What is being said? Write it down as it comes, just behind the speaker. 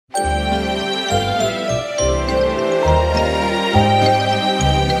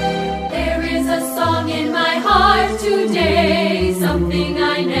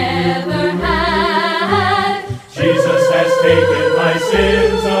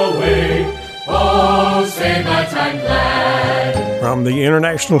away. Oh, say that I'm glad. From the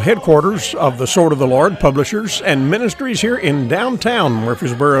international headquarters of the Sword of the Lord Publishers and Ministries here in downtown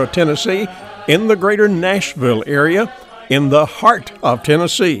Murfreesboro, Tennessee, in the greater Nashville area, in the heart of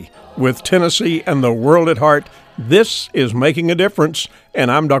Tennessee, with Tennessee and the world at heart, this is Making a Difference,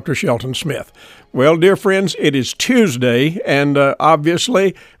 and I'm Dr. Shelton Smith. Well, dear friends, it is Tuesday, and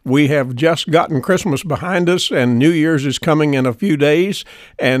obviously we have just gotten Christmas behind us, and New Year's is coming in a few days,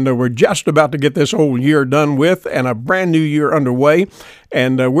 and we're just about to get this old year done with and a brand new year underway.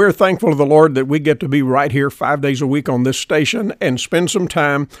 And we're thankful to the Lord that we get to be right here 5 days a week on this station and spend some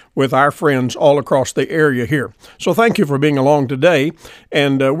time with our friends all across the area here. So thank you for being along today.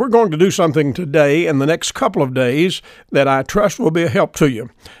 And we're going to do something today and the next couple of days that I trust will be a help to you.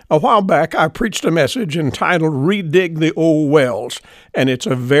 A while back, I preached a message entitled Redig the Old Wells, and it's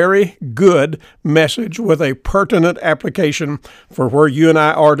a very good message with a pertinent application for where you and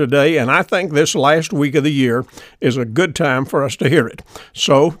I are today, and I think this last week of the year is a good time for us to hear it.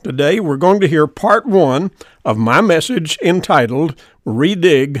 So today we're going to hear part one of my message entitled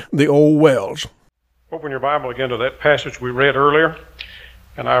Redig the Old Wells. Open your Bible again to that passage we read earlier,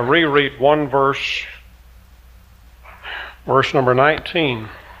 and I reread one verse number 19.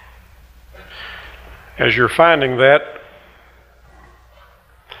 As you're finding that,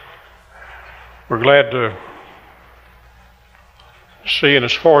 we're glad to see, and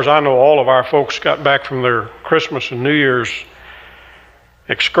as far as I know, all of our folks got back from their Christmas and New Year's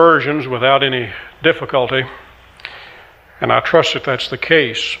excursions without any difficulty, and I trust that that's the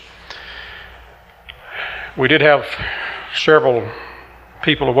case. We did have several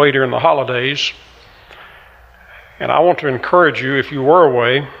people away during the holidays, and I want to encourage you, if you were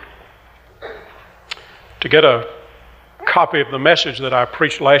away, to get a copy of the message that I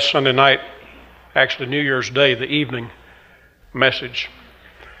preached last Sunday night, actually New Year's Day, the evening message.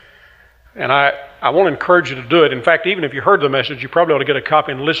 And I want to encourage you to do it. In fact, even if you heard the message, you probably ought to get a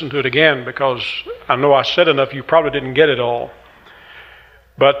copy and listen to it again, because I know I said enough, you probably didn't get it all.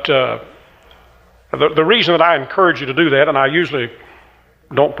 But the reason that I encourage you to do that, and I usually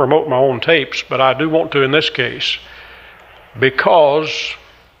don't promote my own tapes, but I do want to in this case, because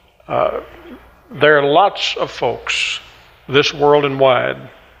there are lots of folks, this world and wide,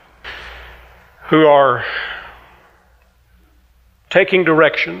 who are taking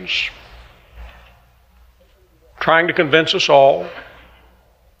directions, trying to convince us all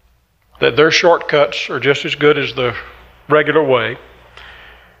that their shortcuts are just as good as the regular way,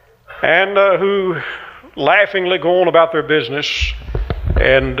 and who laughingly go on about their business,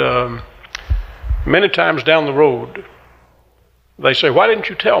 and many times down the road, they say, "Why didn't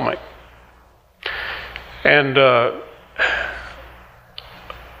you tell me?" And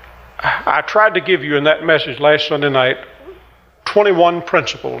I tried to give you in that message last Sunday night 21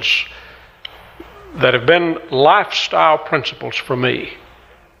 principles that have been lifestyle principles for me,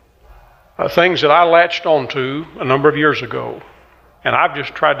 things that I latched onto a number of years ago, and I've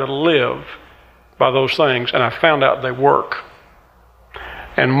just tried to live by those things, and I found out they work.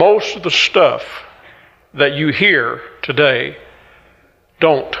 And most of the stuff that you hear today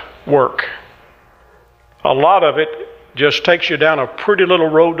don't work. A lot of it just takes you down a pretty little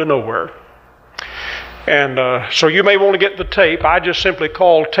road to nowhere. And so you may want to get the tape. I just simply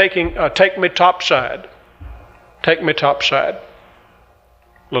call Take Me Topside. Take Me Topside. A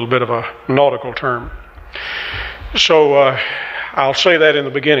little bit of a nautical term. So I'll say that in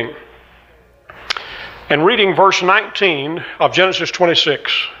the beginning. And reading verse 19 of Genesis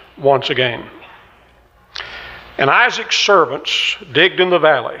 26 once again. And Isaac's servants digged in the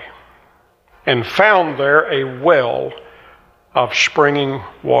valley and found there a well of springing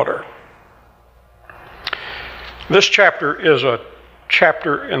water. This chapter is a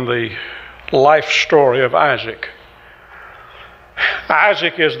chapter in the life story of Isaac.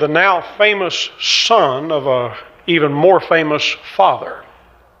 Isaac is the now famous son of an even more famous father.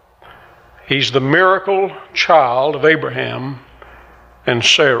 He's the miracle child of Abraham and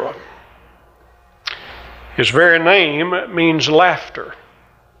Sarah. His very name means laughter.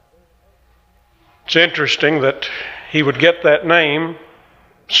 It's interesting that he would get that name,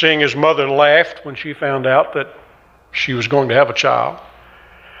 seeing his mother laughed when she found out that she was going to have a child.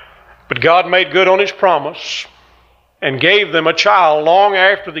 But God made good on his promise and gave them a child long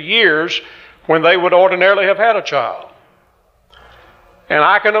after the years when they would ordinarily have had a child. And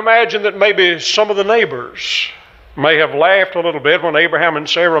I can imagine that maybe some of the neighbors may have laughed a little bit when Abraham and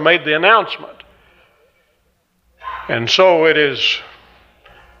Sarah made the announcement. And so it is,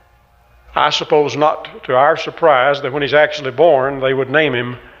 I suppose, not to our surprise that when he's actually born, they would name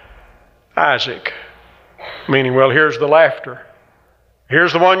him Isaac, meaning, well, here's the laughter,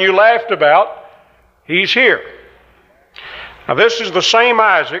 Here's the one you laughed about. He's here. Now this is the same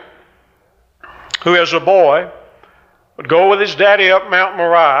Isaac who as a boy would go with his daddy up Mount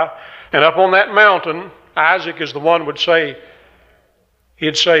Moriah, and up on that mountain, Isaac is the one would say,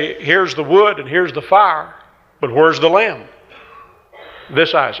 he'd say, here's the wood and here's the fire, but where's the lamb?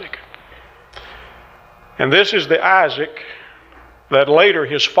 This Isaac. And this is the Isaac that later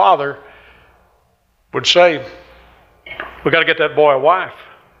his father would say, we got to get that boy a wife.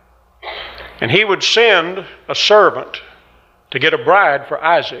 And he would send a servant to get a bride for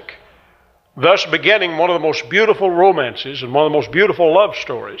Isaac, thus beginning one of the most beautiful romances and one of the most beautiful love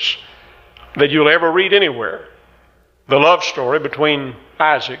stories that you'll ever read anywhere, the love story between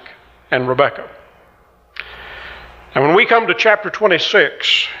Isaac and Rebekah. And when we come to chapter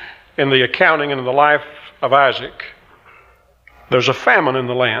 26 in the accounting and in the life of Isaac, there's a famine in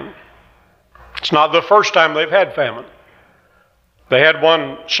the land. It's not the first time they've had famine. They had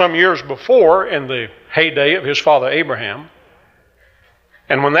one some years before in the heyday of his father Abraham.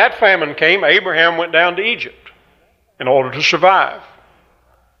 And when that famine came, Abraham went down to Egypt in order to survive.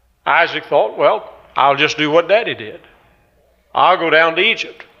 Isaac thought, well, I'll just do what Daddy did. I'll go down to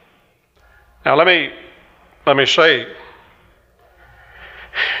Egypt. Now let me say,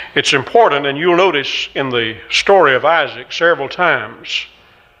 it's important, and you'll notice in the story of Isaac several times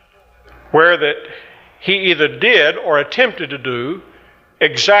where that he either did or attempted to do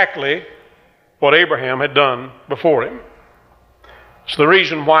exactly what Abraham had done before him. It's the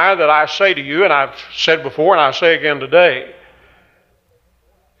reason why that I say to you, and I've said before and I say again today,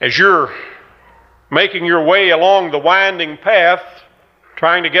 as you're making your way along the winding path,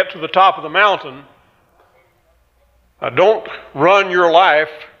 trying to get to the top of the mountain, don't run your life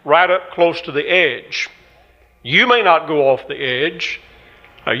right up close to the edge. You may not go off the edge.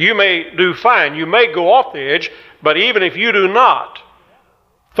 You may do fine. You may go off the edge, but even if you do not,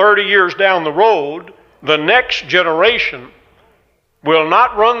 30 years down the road, the next generation will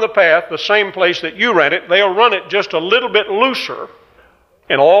not run the path the same place that you ran it. They'll run it just a little bit looser,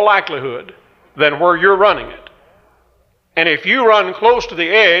 in all likelihood, than where you're running it. And if you run close to the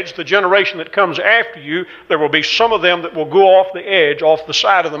edge, the generation that comes after you, there will be some of them that will go off the edge, off the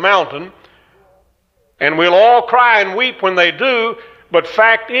side of the mountain, and we'll all cry and weep when they do, but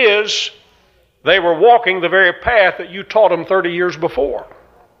fact is, they were walking the very path that you taught them 30 years before.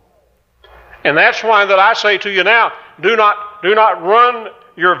 And that's why that I say to you now, do not run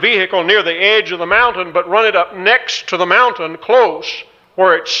your vehicle near the edge of the mountain, but run it up next to the mountain, close,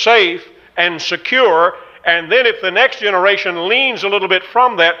 where it's safe and secure. And then if the next generation leans a little bit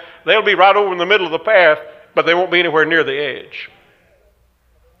from that, they'll be right over in the middle of the path, but they won't be anywhere near the edge.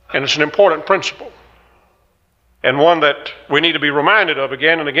 And it's an important principle, and one that we need to be reminded of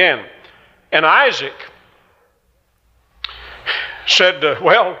again and again. And Isaac said,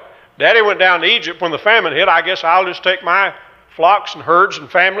 well, Daddy went down to Egypt when the famine hit. I guess I'll just take my flocks and herds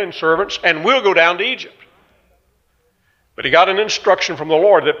and family and servants, and we'll go down to Egypt. But he got an instruction from the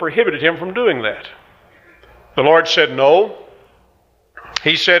Lord that prohibited him from doing that. The Lord said, no.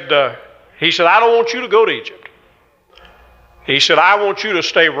 He said, I don't want you to go to Egypt. He said, I want you to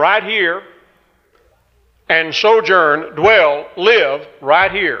stay right here and sojourn, dwell, live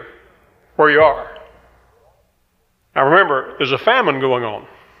right here where you are. Now remember, there's a famine going on.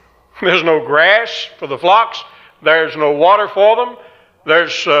 There's no grass for the flocks. There's no water for them.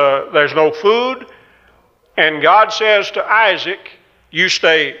 There's no food. And God says to Isaac, you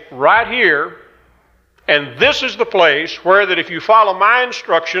stay right here, and this is the place where that if you follow my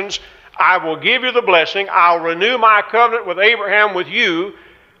instructions, I will give you the blessing. I'll renew my covenant with Abraham with you,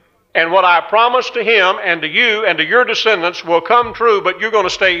 and what I promised to him and to you and to your descendants will come true, but you're going to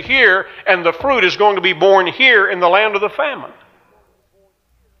stay here, and the fruit is going to be born here in the land of the famine.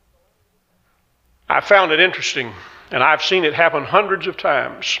 I found it interesting, and I've seen it happen hundreds of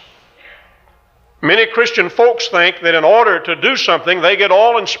times. Many Christian folks think that in order to do something, they get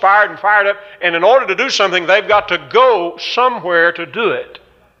all inspired and fired up, and in order to do something, they've got to go somewhere to do it.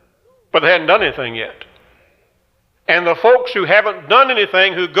 But they hadn't done anything yet. And the folks who haven't done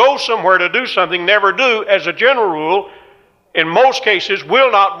anything, who go somewhere to do something, never do, as a general rule, in most cases,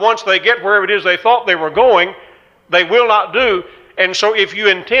 will not, once they get wherever it is they thought they were going, they will not do. And so if you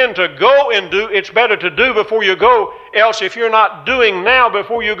intend to go and do, it's better to do before you go. Else, if you're not doing now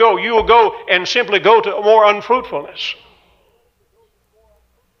before you will go and simply go to more unfruitfulness.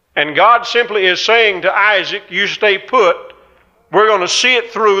 And God simply is saying to Isaac, you stay put. We're going to see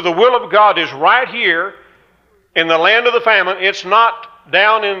it through. The will of God is right here in the land of the famine. It's not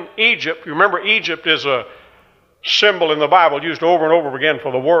down in Egypt. You remember, Egypt is a symbol in the Bible used over and over again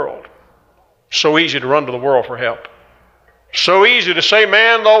for the world. So easy to run to the world for help. So easy to say,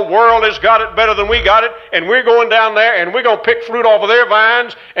 man, the world has got it better than we got it, and we're going down there and we're going to pick fruit off of their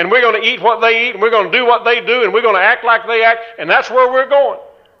vines, and we're going to eat what they eat, and we're going to do what they do, and we're going to act like they act, and that's where we're going.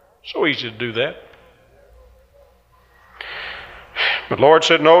 So easy to do that. But the Lord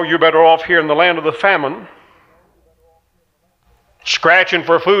said, no, you're better off here in the land of the famine, scratching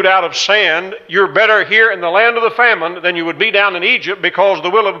for food out of sand. You're better here in the land of the famine than you would be down in Egypt, because the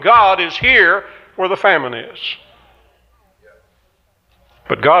will of God is here where the famine is.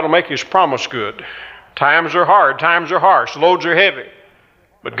 But God will make His promise good. Times are hard, times are harsh, loads are heavy,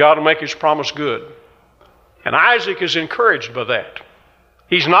 but God will make His promise good. And Isaac is encouraged by that.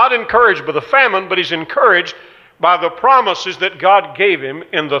 He's not encouraged by the famine, but he's encouraged by the promises that God gave him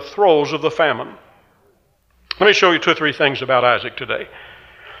in the throes of the famine. Let me show you 2 or 3 things about Isaac today.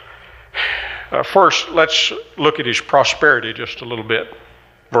 First, let's look at his prosperity just a little bit.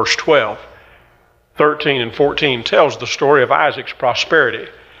 Verse 12, 13, and 14 tells the story of Isaac's prosperity.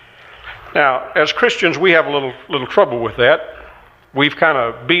 Now, as Christians, we have a little trouble with that. We've kind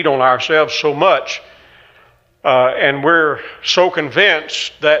of beat on ourselves so much, and we're so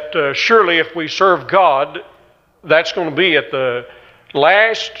convinced that surely if we serve God, that's going to be at the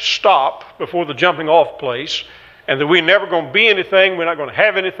last stop before the jumping off place, and that we're never going to be anything, we're not going to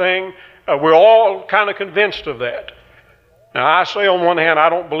have anything. We're all kind of convinced of that. Now, I say on one hand, I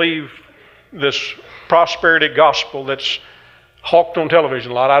don't believe this prosperity gospel that's hawked on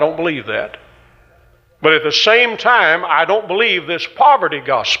television a lot. I don't believe that. But at the same time, I don't believe this poverty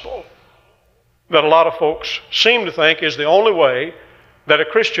gospel that a lot of folks seem to think is the only way that a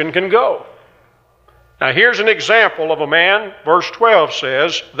Christian can go. Now, here's an example of a man, verse 12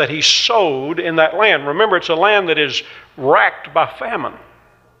 says, that he sowed in that land. Remember, it's a land that is racked by famine.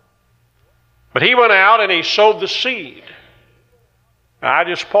 But he went out and he sowed the seed. Now, I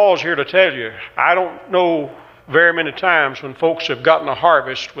just pause here to tell you, I don't know very many times when folks have gotten a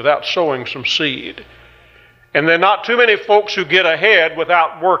harvest without sowing some seed. And there are not too many folks who get ahead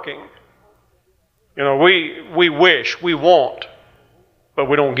without working. You know, we wish, we want, but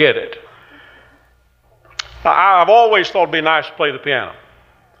we don't get it. I've always thought it'd be nice to play the piano.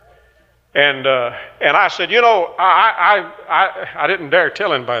 And I said, you know, I didn't dare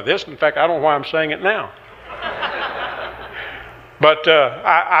tell anybody this. In fact, I don't know why I'm saying it now. But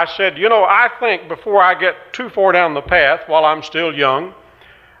I said, you know, I think before I get too far down the path while I'm still young,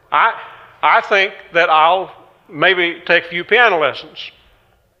 I think that I'll maybe take a few piano lessons.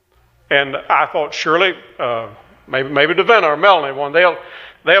 And I thought, surely, maybe Davina or Melanie,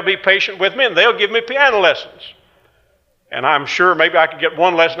 they'll be patient with me and they'll give me piano lessons. And I'm sure maybe I could get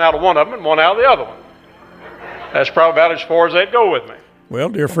one lesson out of one of them and one out of the other one. That's probably about as far as they'd go with me. Well,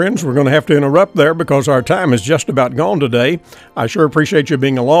 dear friends, we're going to have to interrupt there because our time is just about gone today. I sure appreciate you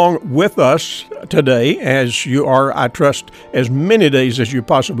being along with us today, as you are, I trust, as many days as you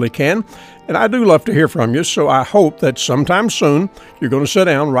possibly can. And I do love to hear from you, so I hope that sometime soon you're going to sit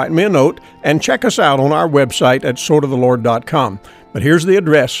down, write me a note, and check us out on our website at swordoftheLord.com. But here's the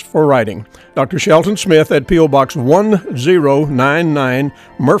address for writing. Dr. Shelton Smith at P.O. Box 1099,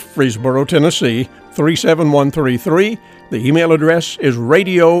 Murfreesboro, Tennessee, 37133. The email address is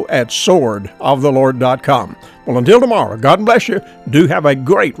radio@swordoftheLord.com. Well, until tomorrow, God bless you. Do have a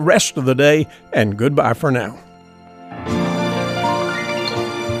great rest of the day, and goodbye for now.